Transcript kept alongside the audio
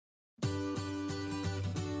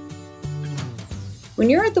When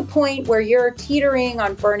you're at the point where you're teetering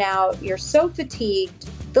on burnout, you're so fatigued,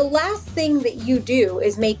 the last thing that you do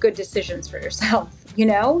is make good decisions for yourself, you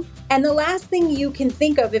know? And the last thing you can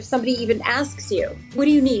think of if somebody even asks you, what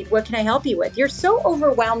do you need? What can I help you with? You're so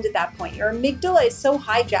overwhelmed at that point. Your amygdala is so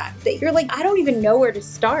hijacked that you're like, I don't even know where to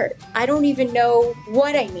start. I don't even know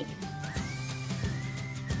what I need.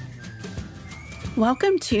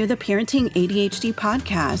 Welcome to the Parenting ADHD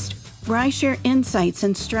podcast, where I share insights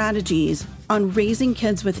and strategies on raising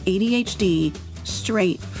kids with ADHD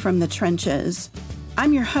straight from the trenches.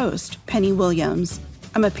 I'm your host, Penny Williams.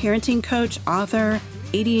 I'm a parenting coach, author,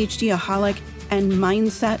 ADHD-aholic, and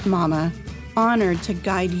mindset mama, honored to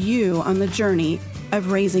guide you on the journey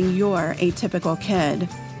of raising your atypical kid.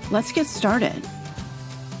 Let's get started.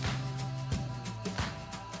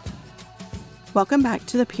 Welcome back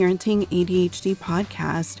to the Parenting ADHD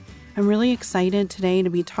podcast. I'm really excited today to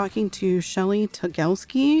be talking to Shelly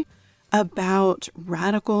Togelski about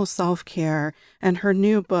radical self-care and her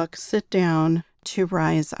new book, Sit Down to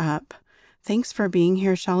Rise Up. Thanks for being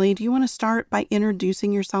here, Shelly. Do you want to start by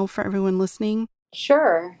introducing yourself for everyone listening?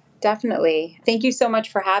 Sure, definitely. Thank you so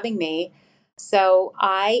much for having me. So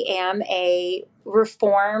I am a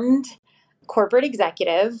reformed corporate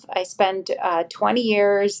executive. I spent 20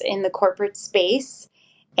 years in the corporate space.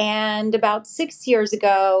 And about 6 years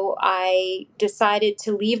ago, I decided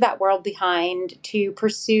to leave that world behind to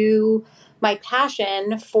pursue my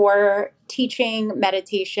passion for teaching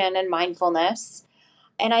meditation and mindfulness.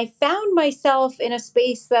 And I found myself in a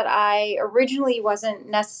space that I originally wasn't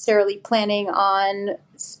necessarily planning on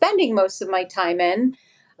spending most of my time in,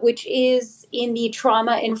 which is in the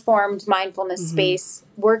trauma-informed mindfulness space,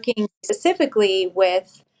 working specifically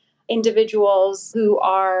with individuals who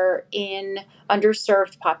are in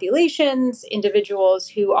underserved populations, individuals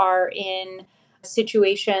who are in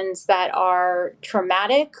situations that are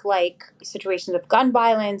traumatic, like situations of gun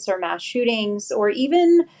violence or mass shootings, or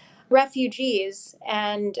even refugees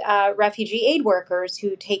and refugee aid workers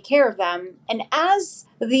who take care of them. And as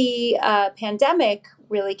the pandemic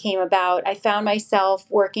really came about, I found myself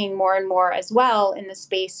working more and more as well in the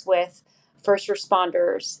space with first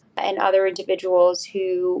responders and other individuals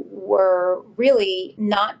who were really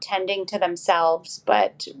not tending to themselves,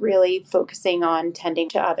 but really focusing on tending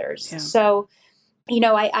to others. Yeah. So,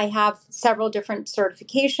 I have several different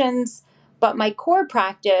certifications, but my core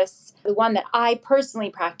practice, the one that I personally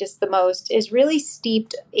practice the most, is really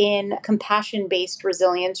steeped in compassion-based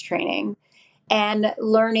resilience training and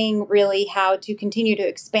learning really how to continue to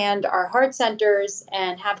expand our heart centers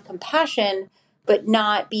and have compassion, but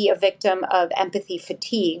not be a victim of empathy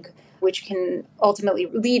fatigue, which can ultimately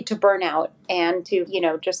lead to burnout and to,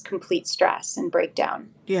 just complete stress and breakdown.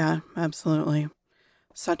 Yeah, absolutely.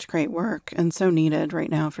 Such great work and so needed right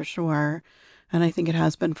now for sure. And I think it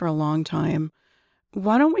has been for a long time.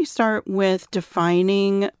 Why don't we start with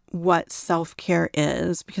defining what self-care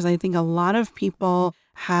is? Because I think a lot of people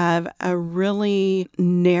have a really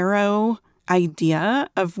narrow idea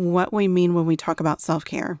of what we mean when we talk about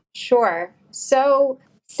self-care. Sure. So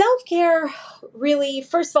self-care really,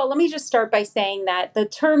 first of all, let me just start by saying that the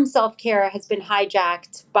term self-care has been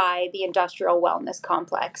hijacked by the industrial wellness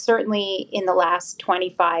complex, certainly in the last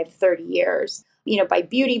 25, 30 years. By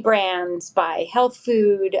beauty brands, by health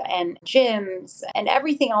food and gyms and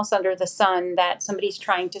everything else under the sun that somebody's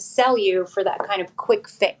trying to sell you for that kind of quick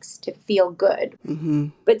fix to feel good. Mm-hmm.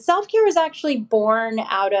 But self-care is actually born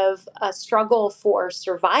out of a struggle for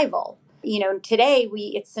survival. Today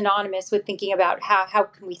it's synonymous with thinking about how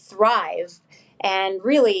can we thrive. And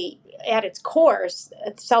really, at its core,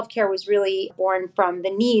 self-care was really born from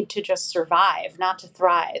the need to just survive, not to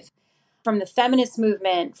thrive. From the feminist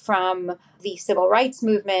movement, from the civil rights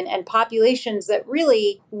movement, and populations that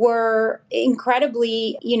really were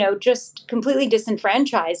incredibly, just completely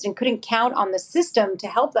disenfranchised and couldn't count on the system to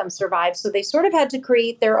help them survive. So they sort of had to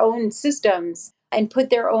create their own systems and put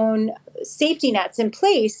their own safety nets in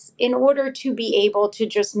place in order to be able to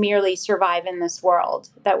just merely survive in this world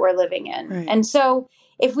that we're living in. Right. And so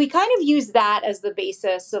if we kind of use that as the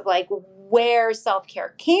basis of like where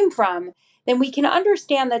self-care came from, then we can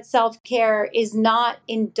understand that self-care is not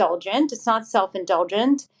indulgent. It's not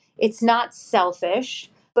self-indulgent. It's not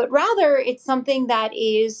selfish, but rather it's something that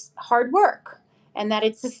is hard work and that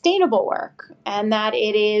it's sustainable work and that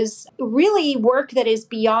it is really work that is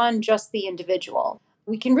beyond just the individual.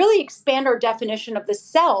 We can really expand our definition of the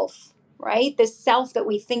self, right? This self that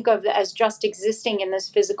we think of as just existing in this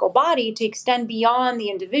physical body, to extend beyond the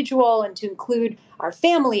individual and to include our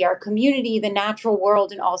family, our community, the natural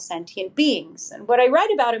world, and all sentient beings. And what I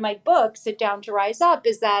write about in my book, Sit Down to Rise Up,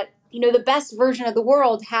 is that, the best version of the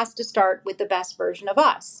world has to start with the best version of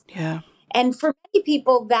us. Yeah. And for many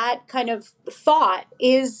people, that kind of thought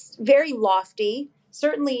is very lofty.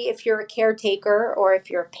 Certainly, if you're a caretaker or if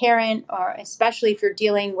you're a parent, or especially if you're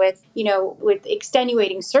dealing with, with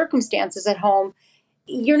extenuating circumstances at home,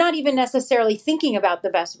 you're not even necessarily thinking about the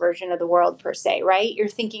best version of the world per se, right? You're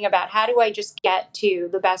thinking about how do I just get to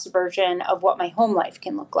the best version of what my home life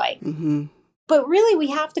can look like. Mm-hmm. But really, we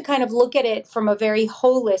have to kind of look at it from a very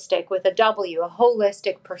holistic, with a W, a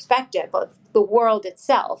holistic perspective of the world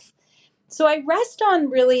itself. So I rest on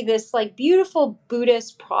really this like beautiful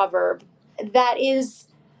Buddhist proverb that is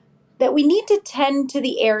that we need to tend to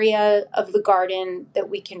the area of the garden that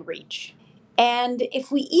we can reach. And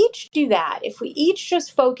if we each do that, if we each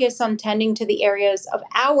just focus on tending to the areas of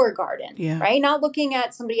our garden, Yeah. right? Not looking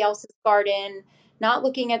at somebody else's garden, not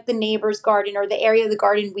looking at the neighbor's garden or the area of the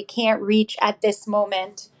garden we can't reach at this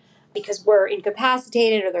moment because we're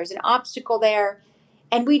incapacitated or there's an obstacle there.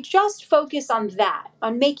 And we just focus on that,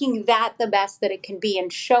 on making that the best that it can be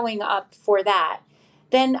and showing up for that,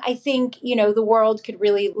 then I think, the world could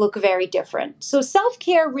really look very different. So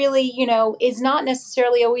self-care really, is not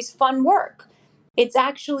necessarily always fun work.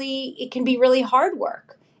 It can be really hard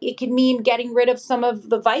work. It can mean getting rid of some of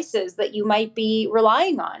the vices that you might be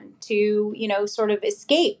relying on to, sort of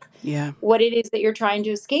escape what it is that you're trying to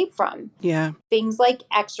escape from. Yeah. Things like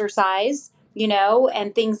exercise,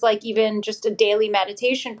 and things like even just a daily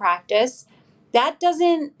meditation practice that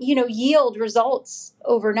doesn't, yield results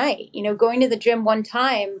overnight. Going to the gym one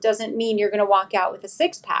time doesn't mean you're going to walk out with a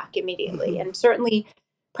six-pack immediately. Mm-hmm. And certainly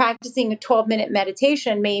practicing a 12-minute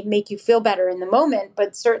meditation may make you feel better in the moment,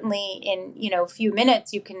 but certainly in, a few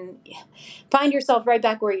minutes, you can find yourself right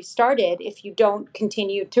back where you started if you don't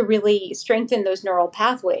continue to really strengthen those neural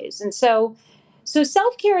pathways. And so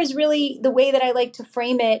self-care is really the way that I like to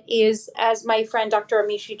frame it is, as my friend Dr.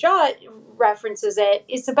 Amishi Jha references it,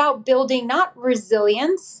 it's about building not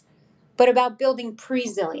resilience, but about building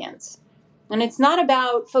presilience. And it's not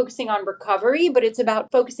about focusing on recovery, but it's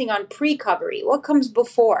about focusing on precovery. What comes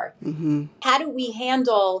before? Mm-hmm. How do we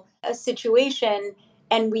handle a situation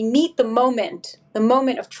and we meet the moment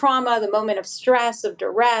of trauma, the moment of stress, of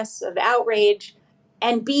duress, of outrage,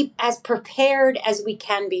 and be as prepared as we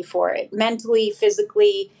can be for it, mentally,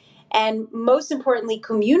 physically, and most importantly,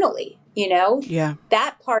 communally, Yeah.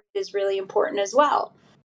 That part is really important as well.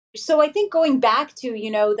 So I think going back to,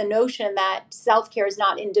 the notion that self-care is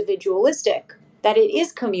not individualistic, that it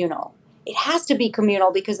is communal. It has to be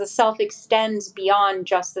communal because the self extends beyond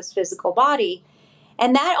just this physical body.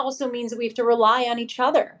 And that also means that we have to rely on each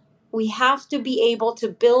other. We have to be able to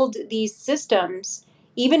build these systems,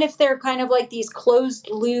 even if they're kind of like these closed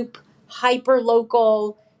loop, hyper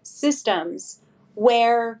local systems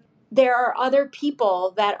where there are other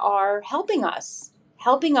people that are helping us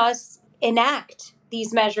enact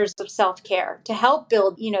these measures of self-care to help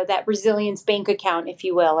build, that resilience bank account, if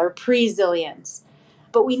you will, or presilience.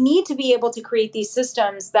 But we need to be able to create these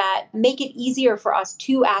systems that make it easier for us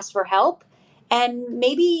to ask for help. And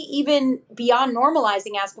maybe even beyond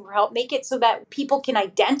normalizing asking for help, make it so that people can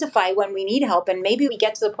identify when we need help. And maybe we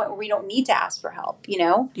get to the point where we don't need to ask for help,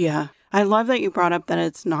 Yeah. I love that you brought up that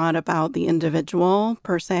it's not about the individual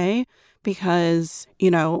per se, because,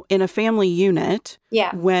 in a family unit,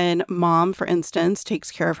 when mom, for instance,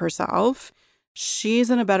 takes care of herself,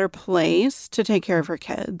 she's in a better place to take care of her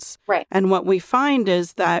kids. Right. And what we find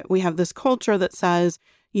is that we have this culture that says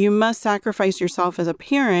you must sacrifice yourself as a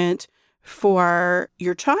parent for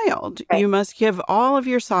your child. Right. You must give all of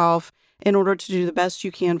yourself in order to do the best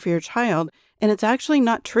you can for your child. And it's actually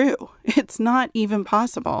not true. It's not even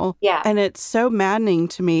possible. Yeah. And it's so maddening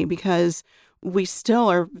to me because we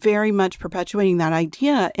still are very much perpetuating that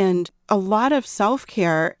idea. And a lot of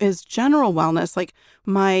self-care is general wellness, like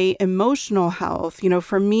my emotional health.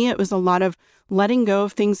 For me, it was a lot of letting go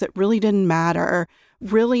of things that really didn't matter,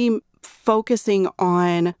 really focusing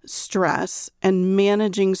on stress and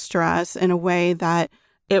managing stress in a way that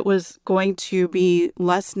it was going to be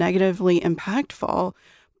less negatively impactful.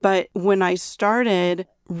 But when I started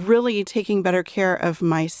really taking better care of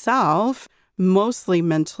myself, mostly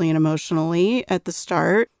mentally and emotionally at the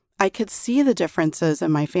start, I could see the differences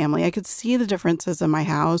in my family. I could see the differences in my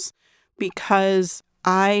house because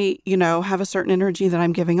I, have a certain energy that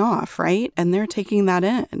I'm giving off, right? And they're taking that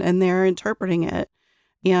in and they're interpreting it.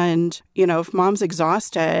 And, if mom's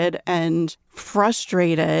exhausted and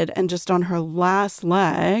frustrated and just on her last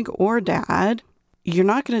leg, or dad, you're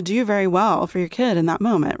not going to do very well for your kid in that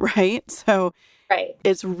moment, right? So right.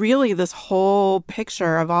 It's really this whole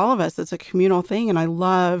picture of all of us. It's a communal thing. And I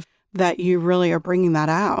love that you really are bringing that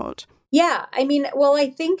out. Yeah, I mean, well, I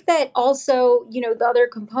think that also, the other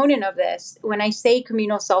component of this, when I say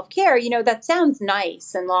communal self-care, that sounds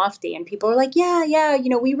nice and lofty, and people are like, yeah, yeah,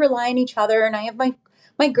 we rely on each other, and I have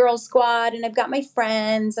my girl squad, and I've got my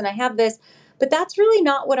friends, and I have this, but that's really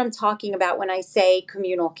not what I'm talking about when I say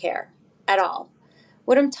communal care at all.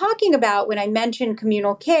 What I'm talking about when I mention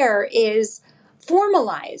communal care is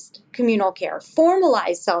formalized communal care,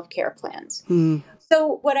 formalized self-care plans. Hmm.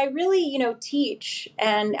 So what I really, teach,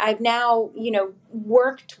 and I've now,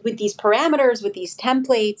 worked with these parameters, with these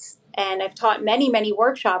templates, and I've taught many, many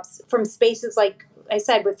workshops from spaces like I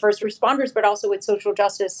said, with first responders, but also with social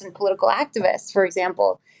justice and political activists, for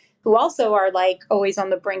example, who also are like always on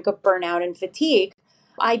the brink of burnout and fatigue.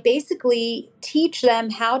 I basically teach them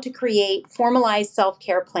how to create formalized self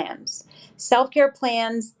care plans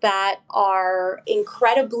that are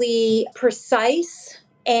incredibly precise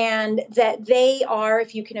and that they are,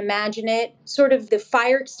 if you can imagine it, sort of the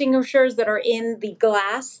fire extinguishers that are in the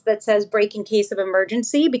glass that says break in case of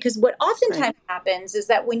emergency. Because what Right. oftentimes happens is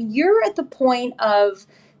that when you're at the point of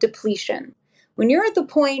depletion, when you're at the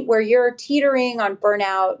point where you're teetering on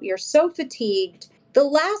burnout, you're so fatigued, the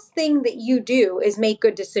last thing that you do is make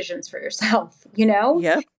good decisions for yourself, you know?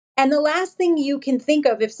 Yep. And the last thing you can think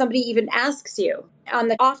of if somebody even asks you on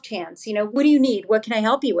the off chance, what do you need? What can I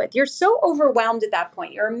help you with? You're so overwhelmed at that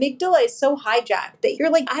point. Your amygdala is so hijacked that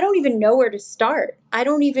you're like, I don't even know where to start. I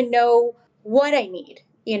don't even know what I need.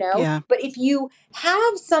 Yeah. But if you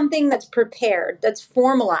have something that's prepared, that's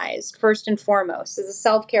formalized first and foremost as a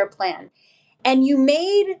self care plan, and you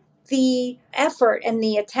made the effort and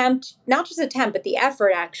the attempt, not just attempt, but the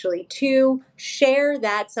effort actually to share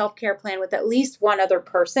that self care plan with at least one other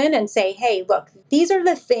person and say, hey, look, these are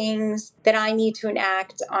the things that I need to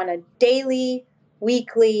enact on a daily,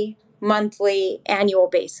 weekly, monthly, annual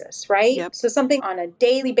basis, right? Yep. So something on a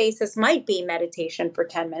daily basis might be meditation for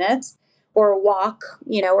 10 minutes or a walk,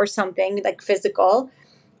 or something like physical.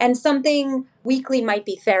 And something weekly might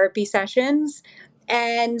be therapy sessions,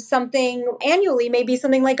 and something annually maybe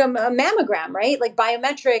something like a mammogram, right? Like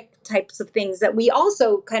biometric types of things that we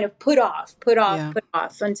also kind of Yeah. put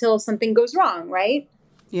off until something goes wrong, right?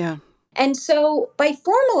 Yeah. And so by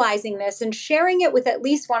formalizing this and sharing it with at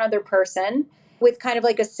least one other person, with kind of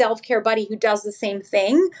like a self-care buddy who does the same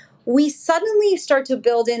thing, we suddenly start to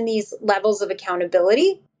build in these levels of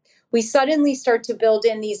accountability. We suddenly start to build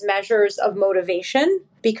in these measures of motivation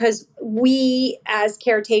because we, as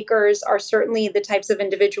caretakers, are certainly the types of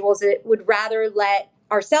individuals that would rather let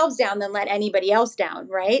ourselves down than let anybody else down,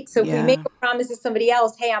 right? So if we make Yeah. a promise to somebody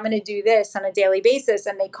else, hey, I'm going to do this on a daily basis,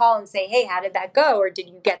 and they call and say, hey, how did that go? Or did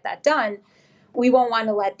you get that done? We won't want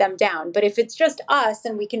to let them down. But if it's just us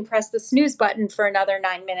and we can press the snooze button for another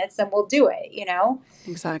 9 minutes, then we'll do it.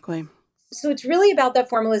 Exactly. So it's really about that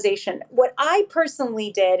formalization. What I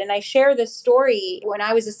personally did, and I share this story when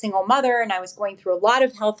I was a single mother and I was going through a lot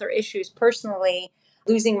of health or issues personally,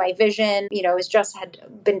 losing my vision, was just had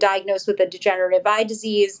been diagnosed with a degenerative eye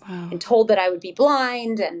disease Wow. and told that I would be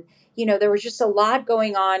blind. And, there was just a lot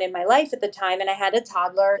going on in my life at the time. And I had a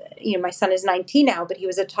toddler, my son is 19 now, but he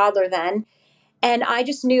was a toddler then. And I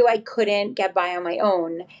just knew I couldn't get by on my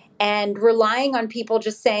own. And relying on people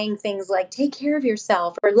just saying things like, take care of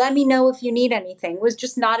yourself or let me know if you need anything was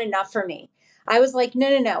just not enough for me. I was like, no,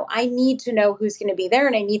 no, no. I need to know who's going to be there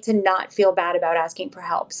and I need to not feel bad about asking for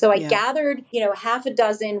help. So I Yeah. gathered, half a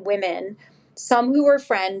dozen women, some who were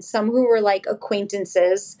friends, some who were like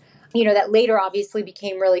acquaintances, that later obviously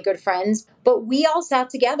became really good friends. But we all sat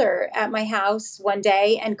together at my house one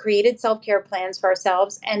day and created self care plans for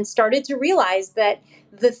ourselves and started to realize that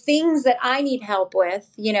the things that I need help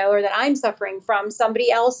with, or that I'm suffering from,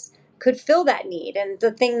 somebody else could fill that need. And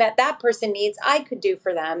the thing that that person needs, I could do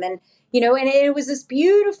for them. And it was this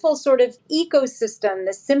beautiful sort of ecosystem,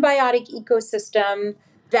 this symbiotic ecosystem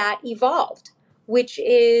that evolved, which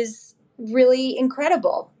is really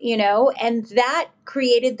incredible. And that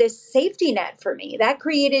created this safety net for me. That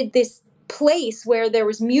created this place where there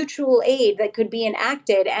was mutual aid that could be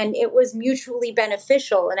enacted and it was mutually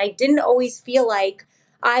beneficial. And I didn't always feel like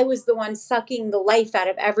I was the one sucking the life out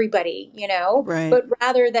of everybody, Right. but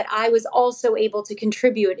rather that I was also able to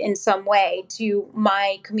contribute in some way to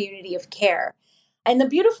my community of care. And the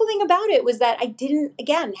beautiful thing about it was that I didn't,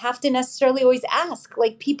 again, have to necessarily always ask.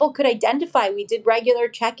 Like people could identify. We did regular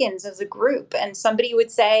check ins as a group, and somebody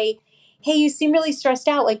would say, hey, you seem really stressed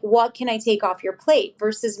out. Like, what can I take off your plate?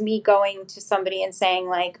 Versus me going to somebody and saying,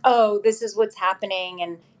 like, oh, this is what's happening.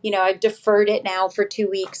 And, I've deferred it now for 2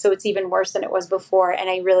 weeks. So it's even worse than it was before. And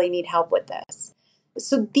I really need help with this.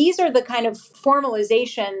 So these are the kind of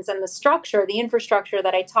formalizations and the structure, the infrastructure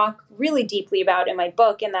that I talk really deeply about in my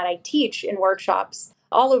book and that I teach in workshops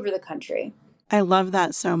all over the country. I love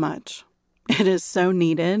that so much. It is so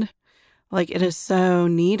needed. Like, it is so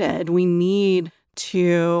needed. We need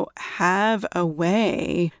to have a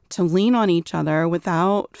way to lean on each other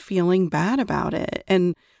without feeling bad about it.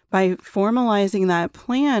 And by formalizing that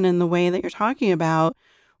plan in the way that you're talking about,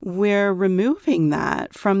 we're removing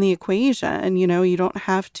that from the equation. You know, you don't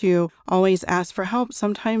have to always ask for help.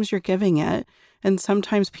 Sometimes you're giving it, and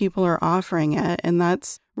sometimes people are offering it. And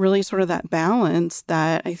that's really sort of that balance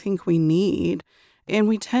that I think we need. And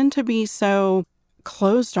we tend to be so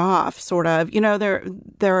closed off, sort of. You know, there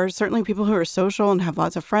are certainly people who are social and have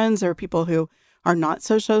lots of friends. There are people who are not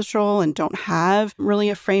so social and don't have really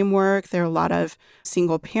a framework. There are a lot of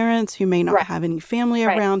single parents who may not Right. have any family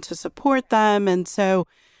Right. around to support them. And so,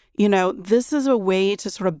 you know, this is a way to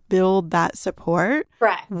sort of build that support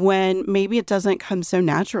Correct. when maybe it doesn't come so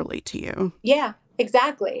naturally to you. Yeah,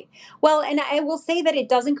 exactly. Well, and I will say that it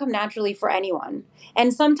doesn't come naturally for anyone.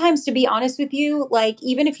 And sometimes, to be honest with you, like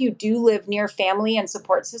even if you do live near family and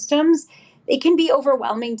support systems, it can be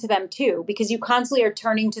overwhelming to them too, because you constantly are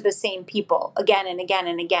turning to the same people again and again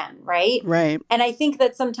and again, right? Right. And I think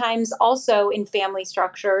that sometimes also in family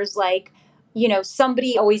structures, like,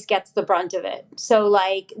 somebody always gets the brunt of it. So,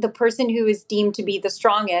 like, the person who is deemed to be the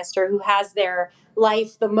strongest or who has their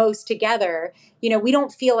life the most together, we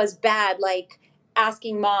don't feel as bad, like,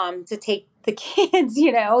 asking mom to take the kids,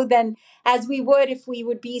 than as we would if we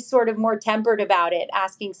would be sort of more tempered about it,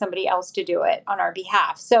 asking somebody else to do it on our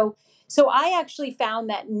behalf. So I actually found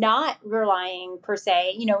that not relying per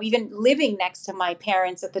se, even living next to my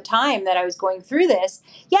parents at the time that I was going through this,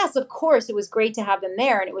 yes, of course, it was great to have them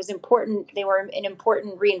there and it was important. They were an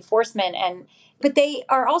important reinforcement, but they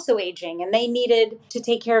are also aging and they needed to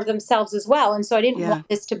take care of themselves as well. And so I didn't Yeah. want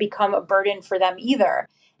this to become a burden for them either.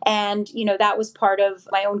 And, that was part of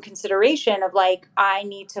my own consideration of like, I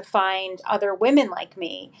need to find other women like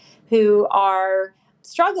me who are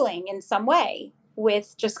struggling in some way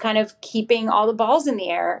with just kind of keeping all the balls in the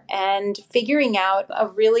air and figuring out a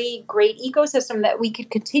really great ecosystem that we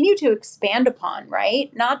could continue to expand upon,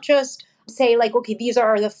 right? Not just say like, okay, these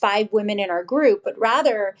are the 5 women in our group, but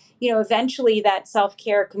rather, eventually that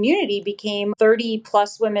self-care community became 30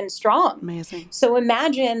 plus women strong. Amazing. So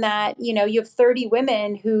imagine that, you have 30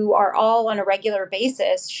 women who are all on a regular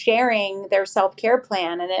basis sharing their self-care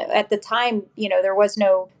plan. And at the time, there was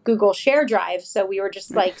no Google Share Drive. So we were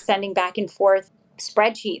just like sending back and forth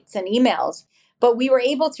spreadsheets and emails. But we were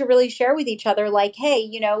able to really share with each other, like, hey,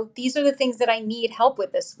 these are the things that I need help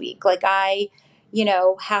with this week. Like I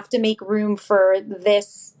have to make room for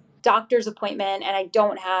this doctor's appointment and I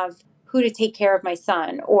don't have who to take care of my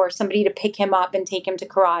son or somebody to pick him up and take him to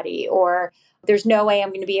karate, or there's no way I'm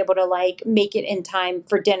going to be able to like make it in time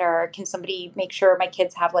for dinner. Can somebody make sure my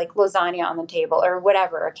kids have like lasagna on the table or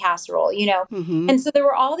whatever, a casserole, Mm-hmm. And so there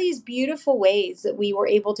were all these beautiful ways that we were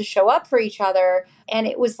able to show up for each other. And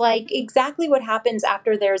it was like exactly what happens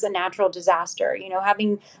after there's a natural disaster,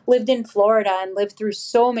 having lived in Florida and lived through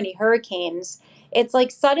so many hurricanes. It's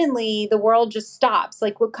like suddenly the world just stops,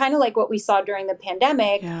 like what we saw during the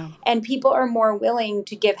pandemic. Yeah. And people are more willing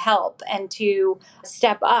to give help and to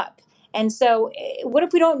step up. And so what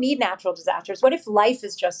if we don't need natural disasters? What if life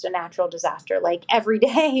is just a natural disaster? Like every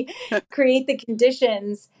day, create the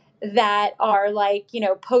conditions that are like,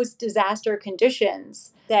 post-disaster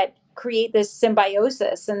conditions that create this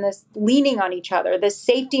symbiosis and this leaning on each other, this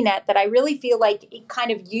safety net that I really feel like it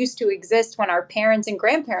kind of used to exist when our parents and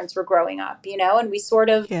grandparents were growing up, and we sort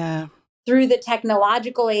of, Yeah. through the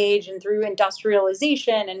technological age and through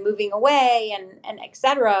industrialization and moving away and et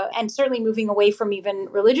cetera, and certainly moving away from even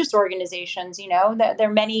religious organizations, there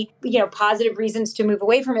are many, positive reasons to move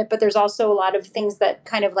away from it, but there's also a lot of things that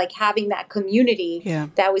kind of like having that community Yeah.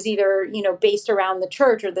 that was either, based around the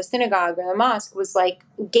church or the synagogue or the mosque was like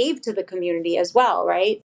gave to the community as well,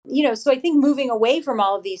 right? So I think moving away from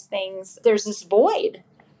all of these things, there's this void.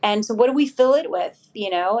 And so what do we fill it with,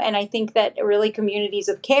 And I think that really communities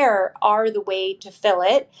of care are the way to fill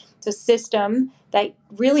it. It's a system that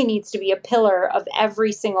really needs to be a pillar of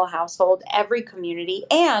every single household, every community,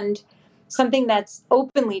 and something that's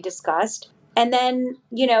openly discussed. And then,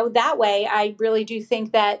 that way, I really do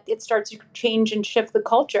think that it starts to change and shift the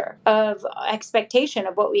culture of expectation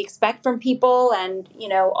of what we expect from people and,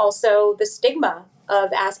 also the stigma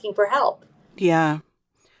of asking for help. Yeah.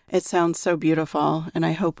 It sounds so beautiful, and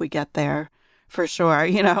I hope we get there for sure.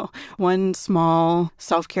 One small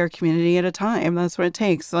self-care community at a time. That's what it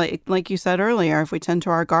takes. Like you said earlier, if we tend to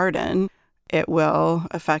our garden, it will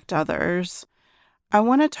affect others. I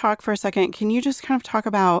want to talk for a second. Can you just kind of talk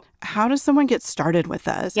about how does someone get started with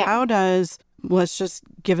this? Yeah. Let's just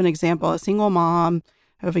give an example, a single mom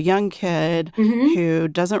of a young kid Mm-hmm. who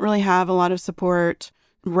doesn't really have a lot of support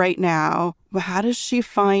right now. How does she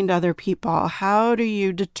find other people? How do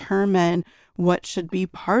you determine what should be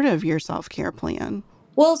part of your self-care plan?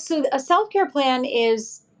 Well, so a self-care plan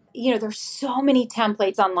is, there's so many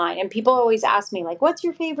templates online, and people always ask me, like, what's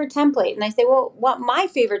your favorite template? And I say, well, what my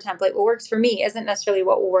favorite template, what works for me, isn't necessarily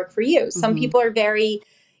what will work for you. Some Mm-hmm. people are very,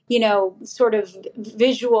 sort of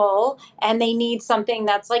visual, and they need something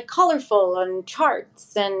that's like colorful and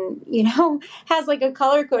charts and, has like a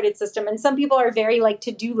color coded system. And some people are very like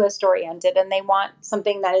to-do list oriented, and they want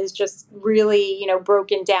something that is just really,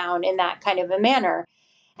 broken down in that kind of a manner.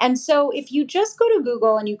 And so if you just go to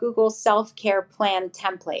Google and you Google self-care plan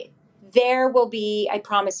template, there will be, I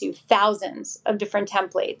promise you, thousands of different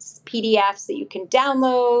templates, PDFs that you can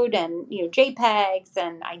download and, JPEGs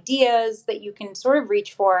and ideas that you can sort of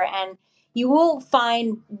reach for. And you will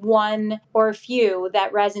find one or a few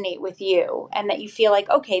that resonate with you and that you feel like,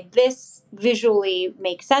 okay, this visually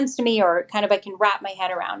makes sense to me, or kind of I can wrap my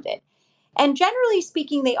head around it. And generally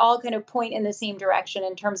speaking, they all kind of point in the same direction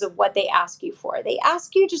in terms of what they ask you for. They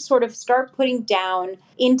ask you to sort of start putting down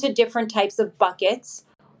into different types of buckets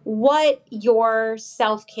what your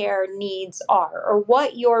self care needs are, or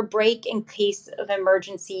what your break in case of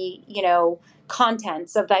emergency,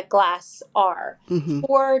 contents of that glass are Mm-hmm.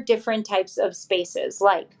 for different types of spaces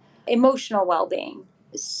like emotional well being,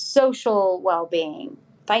 social well being,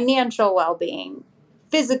 financial well being,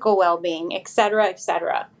 physical well being, et cetera, et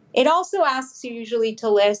cetera. It also asks you usually to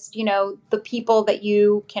list, the people that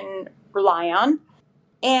you can rely on,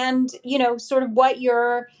 and, sort of what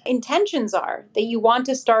your intentions are, that you want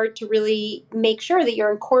to start to really make sure that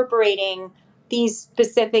you're incorporating these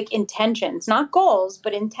specific intentions, not goals,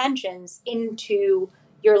 but intentions into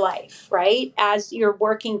your life, right? As you're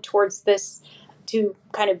working towards this, to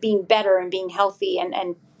kind of being better and being healthy,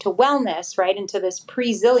 and to wellness, right? Into this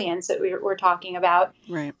presilience that we're talking about.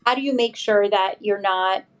 Right. How do you make sure that you're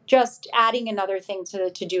not just adding another thing to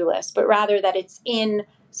the to-do list, but rather that it's in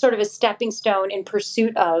sort of a stepping stone in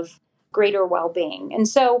pursuit of greater well-being? And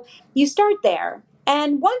so you start there.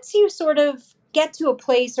 And once you sort of get to a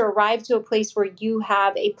place or arrive to a place where you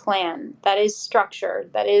have a plan that is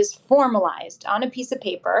structured, that is formalized on a piece of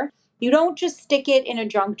paper, you don't just stick it in a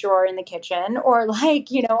junk drawer in the kitchen, or like,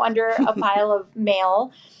 under a pile of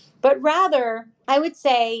mail, but rather, I would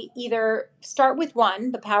say either start with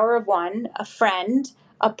one, the power of one, a friend,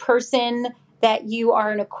 a person that you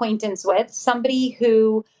are an acquaintance with, somebody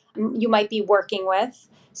who you might be working with,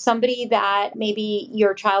 somebody that maybe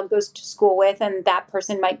your child goes to school with, and that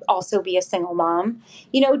person might also be a single mom.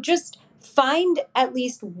 Just find at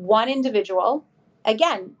least one individual.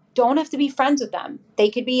 Again, don't have to be friends with them. They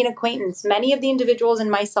could be an acquaintance. Many of the individuals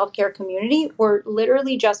in my self-care community were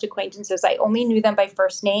literally just acquaintances. I only knew them by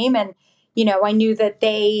first name, and I knew that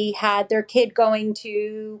they had their kid going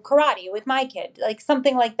to karate with my kid, like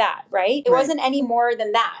something like that, right? It Right. wasn't any more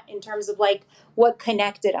than that in terms of like what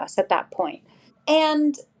connected us at that point.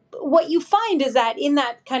 And what you find is that in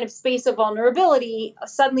that kind of space of vulnerability,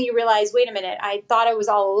 suddenly you realize, wait a minute, I thought I was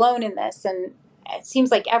all alone in this. And it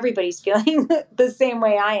seems like everybody's feeling the same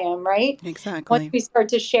way I am, right? Once Exactly. we start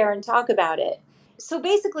to share and talk about it. So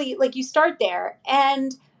basically, like, you start there.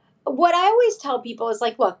 And what I always tell people is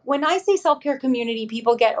like, look, when I say self-care community,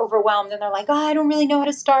 people get overwhelmed and they're like, oh, I don't really know how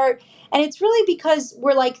to start. And it's really because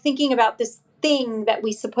we're like thinking about this thing that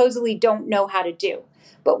we supposedly don't know how to do.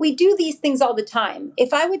 But we do these things all the time.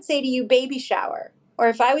 If I would say to you baby shower, or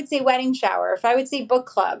if I would say wedding shower, or if I would say book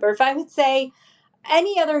club, or if I would say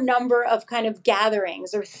any other number of kind of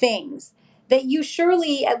gatherings or things that you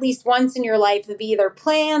surely at least once in your life have either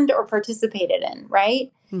planned or participated in,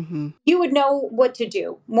 right? Mm-hmm. You would know what to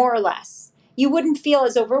do, more or less. You wouldn't feel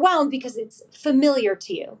as overwhelmed because it's familiar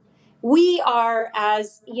to you. We are,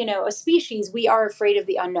 as a species, we are afraid of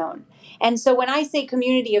the unknown. And so when I say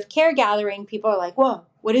community of care gathering, people are like, whoa,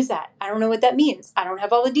 what is that? I don't know what that means. I don't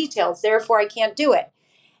have all the details, therefore I can't do it.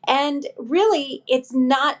 And really, it's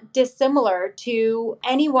not dissimilar to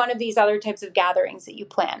any one of these other types of gatherings that you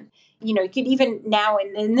plan. You could even now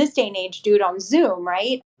in this day and age do it on Zoom,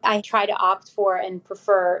 right? I try to opt for and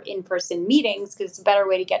prefer in-person meetings because it's a better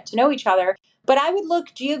way to get to know each other. But I would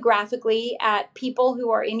look geographically at people who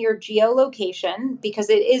are in your geolocation, because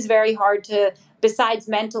it is very hard to, besides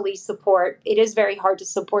mentally support, it is very hard to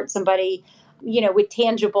support somebody, with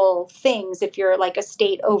tangible things if you're like a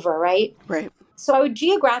state over, right? Right. So I would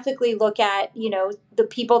geographically look at, the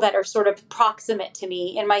people that are sort of proximate to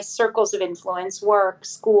me in my circles of influence, work,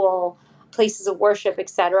 school, places of worship,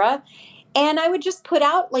 etc. And I would just put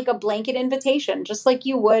out like a blanket invitation, just like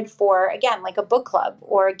you would for, again, like a book club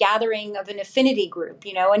or a gathering of an affinity group,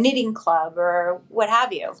 a knitting club or what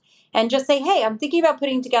have you. And just say, hey, I'm thinking about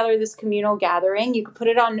putting together this communal gathering. You could put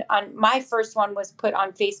it on my first one was put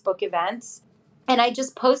on Facebook events. And I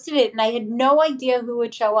just posted it and I had no idea who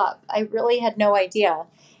would show up. I really had no idea.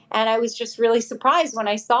 And I was just really surprised when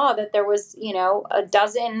I saw that there was, a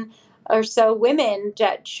dozen or so women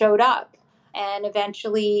that showed up. And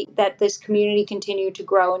eventually that this community continued to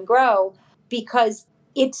grow and grow because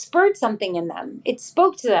it spurred something in them. It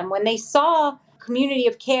spoke to them when they saw community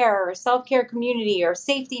of care or self-care community or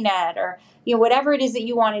safety net or whatever it is that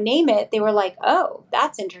you want to name it. They were like, oh,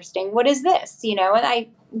 that's interesting. What is this? And I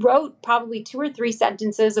wrote probably 2 or 3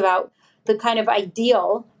 sentences about the kind of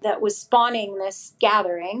ideal that was spawning this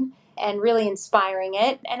gathering and really inspiring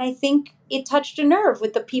it. And I think it touched a nerve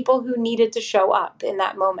with the people who needed to show up in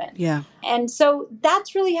that moment. Yeah. And so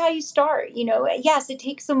that's really how you start. Yes, it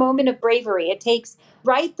takes a moment of bravery. It takes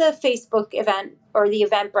write the Facebook event or the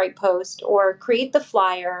Eventbrite post or create the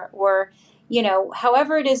flyer or,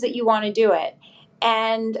 however it is that you want to do it.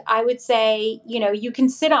 And I would say, you can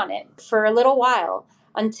sit on it for a little while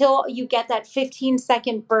until you get that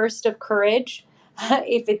 15-second burst of courage.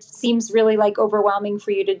 If it seems really like overwhelming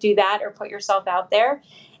for you to do that or put yourself out there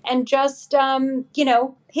and just,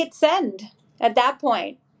 hit send at that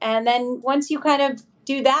point. And then once you kind of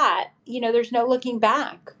do that, there's no looking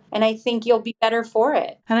back. And I think you'll be better for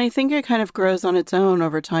it. And I think it kind of grows on its own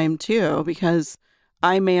over time, too, because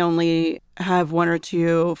I may only have 1 or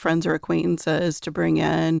 2 friends or acquaintances to bring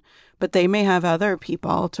in, but they may have other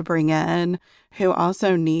people to bring in who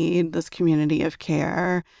also need this community of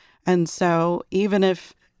care. And so even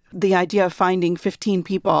if the idea of finding 15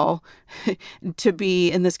 people to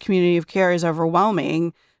be in this community of care is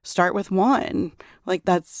overwhelming, start with 1. Like,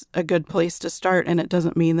 that's a good place to start. And it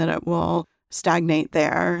doesn't mean that it will stagnate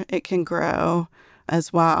there. It can grow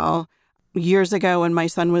as well. Years ago, when my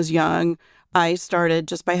son was young, I started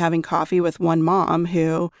just by having coffee with one mom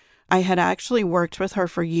who I had actually worked with her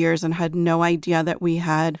for years and had no idea that we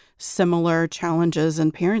had similar challenges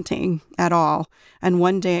in parenting at all. And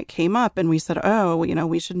one day it came up and we said, oh,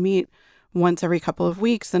 we should meet once every couple of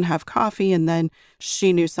weeks and have coffee. And then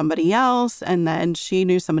she knew somebody else and then she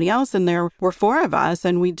knew somebody else. And there were 4 of us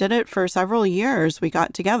and we did it for several years. We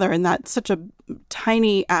got together and that's such a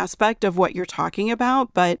tiny aspect of what you're talking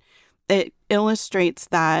about, but it illustrates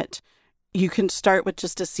that you can start with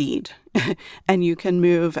just a seed and you can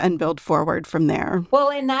move and build forward from there. Well,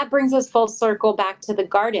 and that brings us full circle back to the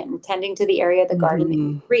garden, tending to the area of the garden that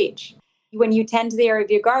you reach. When you tend to the area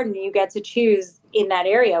of your garden, you get to choose in that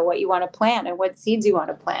area what you want to plant and what seeds you want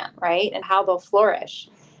to plant, right? And how they'll flourish.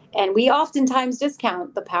 And we oftentimes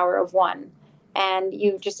discount the power of 1. And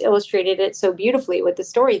you just illustrated it so beautifully with the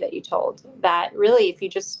story that you told, that really, if you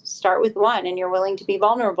just start with 1 and you're willing to be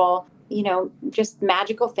vulnerable, just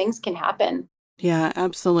magical things can happen. Yeah,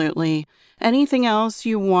 absolutely. Anything else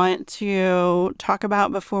you want to talk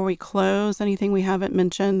about before we close? Anything we haven't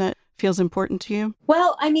mentioned that feels important to you?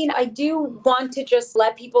 Well, I do want to just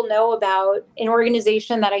let people know about an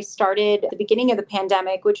organization that I started at the beginning of the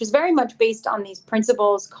pandemic, which is very much based on these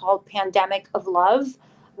principles called Pandemic of Love.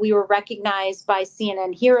 We were recognized by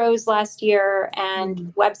CNN Heroes last year, and the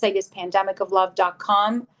website is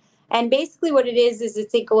pandemicoflove.com. And basically what it is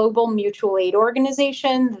it's a global mutual aid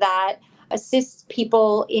organization that assists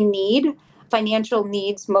people in need, financial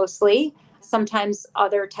needs mostly, sometimes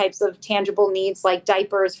other types of tangible needs like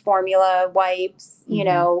diapers, formula, wipes,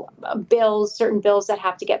 bills, certain bills that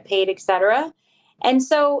have to get paid, etc. And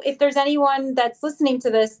so if there's anyone that's listening to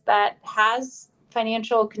this that has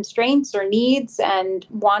financial constraints or needs and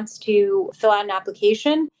wants to fill out an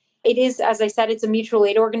application, it is, as I said, it's a mutual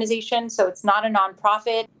aid organization, so it's not a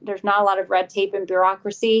nonprofit. There's not a lot of red tape and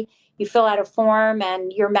bureaucracy. You fill out a form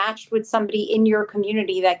and you're matched with somebody in your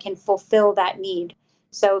community that can fulfill that need.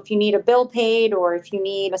 So if you need a bill paid or if you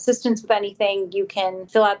need assistance with anything, you can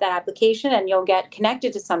fill out that application and you'll get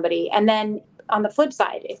connected to somebody. And then on the flip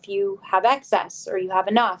side, if you have excess or you have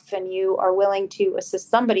enough and you are willing to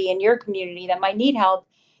assist somebody in your community that might need help,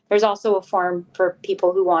 there's also a form for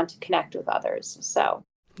people who want to connect with others. So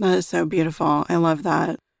that is so beautiful. I love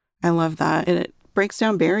that. And it breaks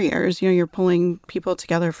down barriers. You're pulling people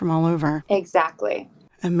together from all over. Exactly.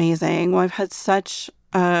 Amazing. Well, I've had such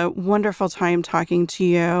a wonderful time talking to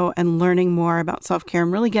you and learning more about self-care.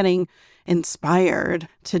 I'm really getting inspired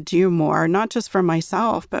to do more, not just for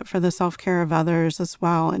myself, but for the self-care of others as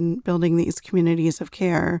well, and building these communities of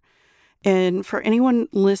care. And for anyone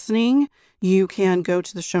listening, you can go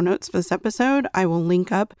to the show notes for this episode. I will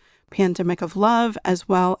link up Pandemic of Love as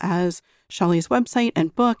well as Shelly's website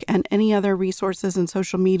and book and any other resources and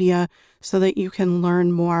social media so that you can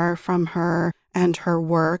learn more from her and her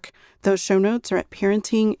work. Those show notes are at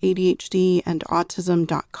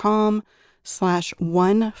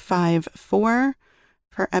parentingadhdandautism.com/154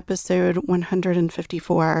 for episode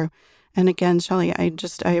 154. And again, Shelly, I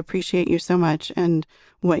appreciate you so much and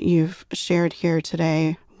what you've shared here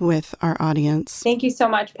today with our audience. Thank you so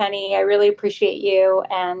much, Penny. I really appreciate you.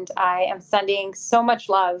 And I am sending so much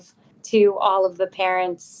love to all of the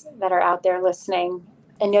parents that are out there listening.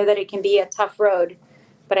 I know that it can be a tough road,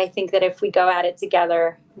 but I think that if we go at it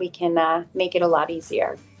together, we can make it a lot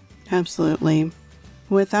easier. Absolutely.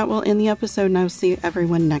 With that, we'll end the episode and I'll see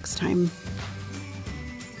everyone next time.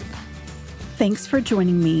 Thanks for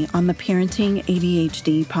joining me on the Parenting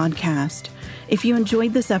ADHD podcast. If you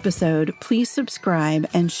enjoyed this episode, please subscribe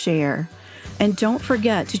and share. And don't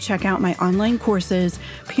forget to check out my online courses,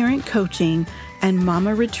 parent coaching, and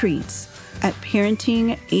mama retreats at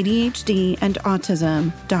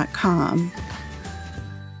parentingadhdandautism.com.